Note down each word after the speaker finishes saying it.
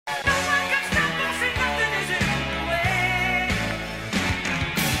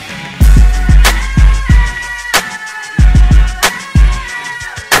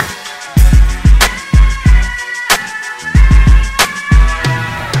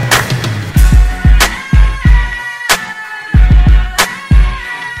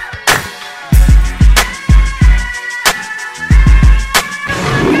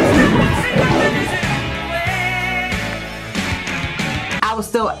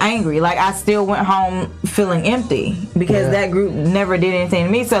angry. Like, I still went home feeling empty because that group never did anything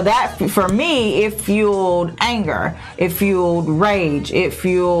to me. So that, for me, it fueled anger. It fueled rage. It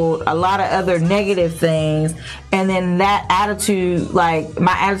fueled a lot of other negative things. And then that attitude, like,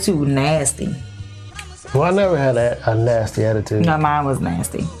 my attitude was nasty. Well, I never had a nasty attitude. No, mine was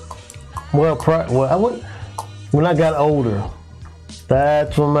nasty. Well, when I got older,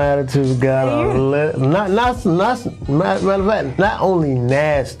 that's when my attitude got matter of fact, not only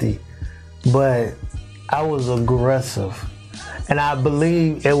nasty, but I was aggressive. And I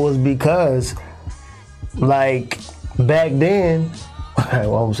believe it was because, like, back then, I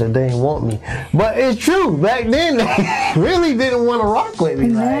almost said they didn't want me, but it's true. Back then, they really didn't want to rock with me.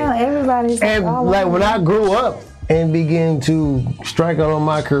 Now everybody's and like when I grew up and began to strike out on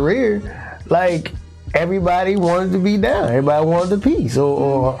my career, like, everybody wanted to be down. Everybody wanted the peace,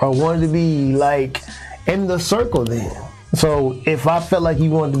 or wanted to be like in the circle then. So if I felt like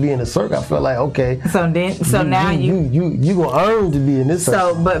you wanted to be in the circle, I felt like, okay. So now you gonna earn to be in this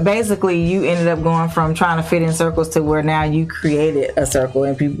circle. So, but basically, you ended up going from trying to fit in circles to where now you created a circle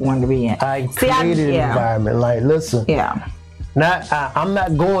and people wanted to be in. I created an environment. Like, listen. Yeah. I'm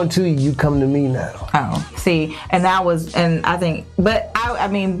not going to you. You come to me now. Oh, see, and that was, and I think, but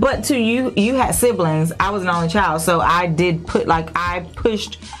to you had siblings. I was an only child, so I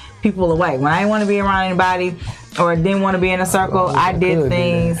pushed people away when I didn't want to be around anybody or didn't want to be in a circle. I did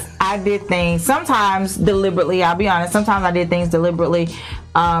things sometimes deliberately. I'll be honest. Sometimes I did things deliberately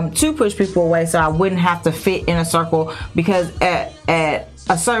to push people away, so I wouldn't have to fit in a circle. Because at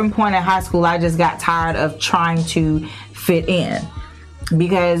a certain point in high school, I just got tired of trying to fit in,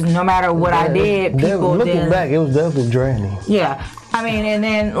 because no matter what I did, people looking back, it was definitely draining. Yeah, I mean, and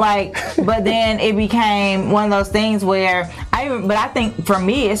then but then it became one of those things where I think for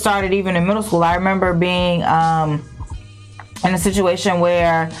me it started even in middle school. I remember being in a situation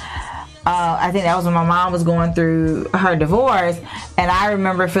where I think that was when my mom was going through her divorce, and I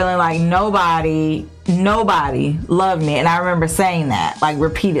remember feeling like nobody loved me, and I remember saying that like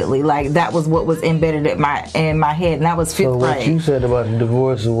repeatedly, like that was what was embedded in my head, and that was fifth grade. So what you said about the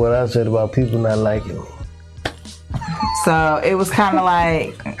divorce is what I said about people not liking me. So it was kind of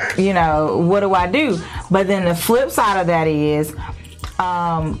like, what do I do? But then the flip side of that is,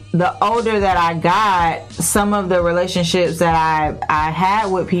 the older that I got, some of the relationships that I had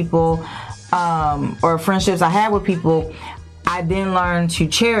with people, or friendships I had with people, I then learned to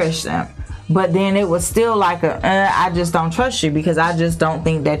cherish them. But then it was still like I just don't trust you because I just don't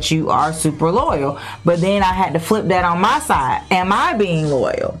think that you are super loyal. But then I had to flip that on my side. Am I being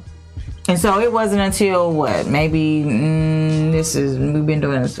loyal? And so it wasn't until maybe we've been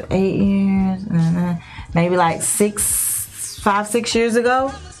doing this for 8 years, maybe like 5-6 years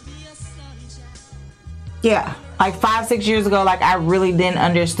ago. Yeah, like 5-6 years ago, like I really then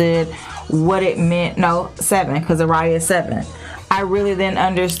understood what it meant. No, 7, because Araya is 7. I really then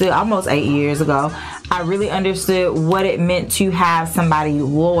understood, almost 8 years ago, I really understood what it meant to have somebody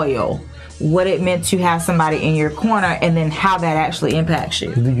loyal, what it meant to have somebody in your corner, and then how that actually impacts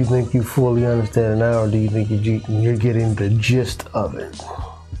you. Do you think you fully understand it now, or do you think you're getting the gist of it?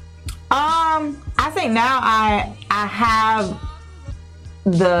 I think now I have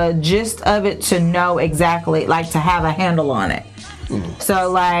the gist of it, to know exactly, like to have a handle on it. So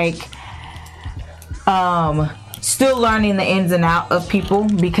like, still learning the ins and outs of people,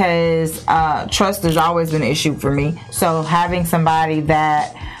 because trust has always been an issue for me. So having somebody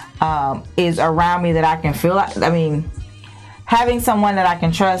that is around me that I can feel like, having someone that I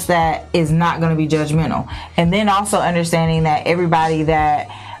can trust that is not going to be judgmental. And then also understanding that everybody that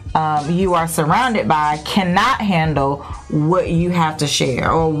you are surrounded by cannot handle what you have to share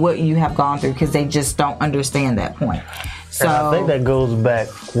or what you have gone through, because they just don't understand that point. So and I think that goes back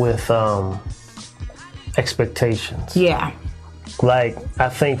with expectations. Yeah. Like, I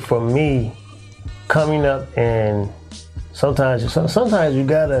think for me, coming up, and sometimes you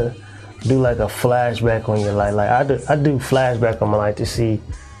gotta do like a flashback on your life. Like I do flashback on my life to see,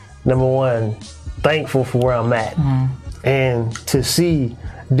 number one, thankful for where I'm at, and to see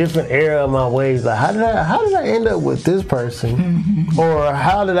different era of my ways. Like how did I end up with this person, or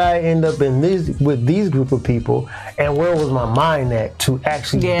how did I end up with these group of people, and where was my mind at to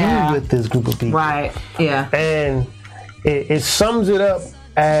actually be with this group of people? Right. Yeah. And it sums it up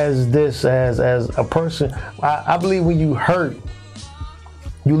as a person. I believe when you hurt,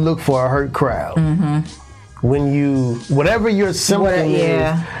 you look for a hurt crowd. When whatever your symptom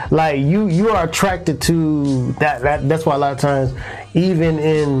is, like you are attracted to that. That's why a lot of times, even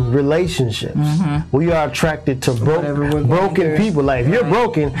in relationships, we are attracted to broken people. Like if you're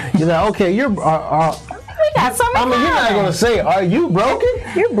broken, you're like, okay, got something. I mean, you're not gonna say, "Are you broken?"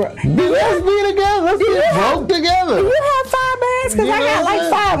 You're broke. Let's be together. Let's get broke together. You have 5 bags because I got like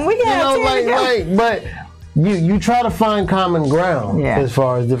 5. And we got 10 together. But you try to find common ground as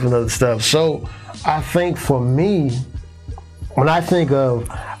far as different other stuff. So I think for me, when I think of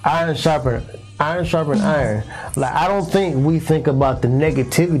iron sharpen iron, like I don't think we think about the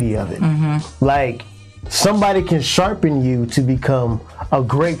negativity of it. Mm-hmm. Like somebody can sharpen you to become a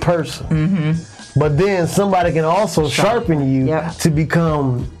great person. Mm-hmm. But then somebody can also sharpen you to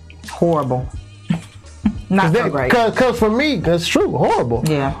become horrible. Not so great. Because for me, that's true, horrible.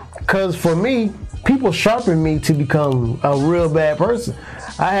 Yeah. Because for me, people sharpen me to become a real bad person.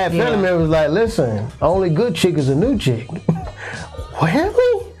 I had family members like, listen, only good chick is a new chick.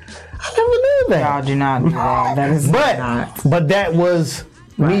 Really? I never knew that. Y'all do not do that. That is not. But that was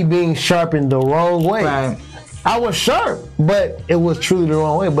me being sharpened the wrong way. Right. I was sharp, but it was truly the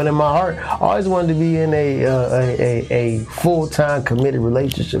wrong way. But in my heart, I always wanted to be in a full-time committed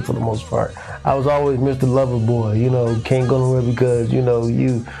relationship for the most part. I was always Mr. Lover Boy, you know, can't go nowhere because, you know,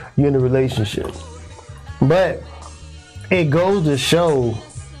 you're in a relationship. But it goes to show,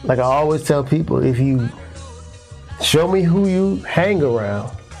 like I always tell people, if you show me who you hang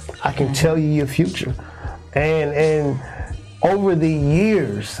around, I can tell you your future. And over the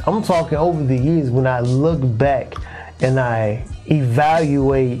years, I'm talking over the years, when I look back and I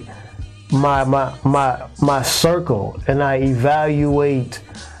evaluate my circle and I evaluate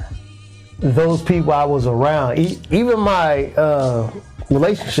those people I was around, even my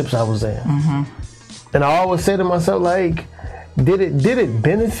relationships I was in. Mm-hmm. And I always say to myself, like, did it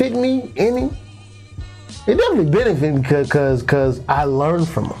benefit me any? It definitely benefited me because I learned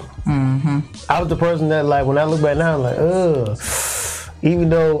from them. Mm-hmm. I was the person that, like, when I look back now, I'm like, ugh. Even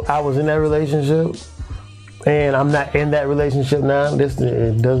though I was in that relationship and I'm not in that relationship now, it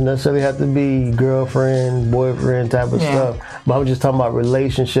doesn't necessarily have to be girlfriend, boyfriend type of stuff. But I'm just talking about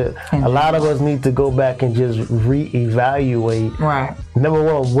relationship. Mm-hmm. A lot of us need to go back and just reevaluate. Right. Number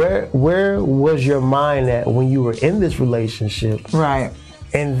one, where was your mind at when you were in this relationship? Right.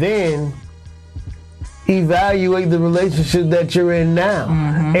 And then evaluate the relationship that you're in now,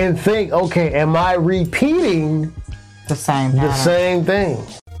 and think, okay, am I repeating the same thing?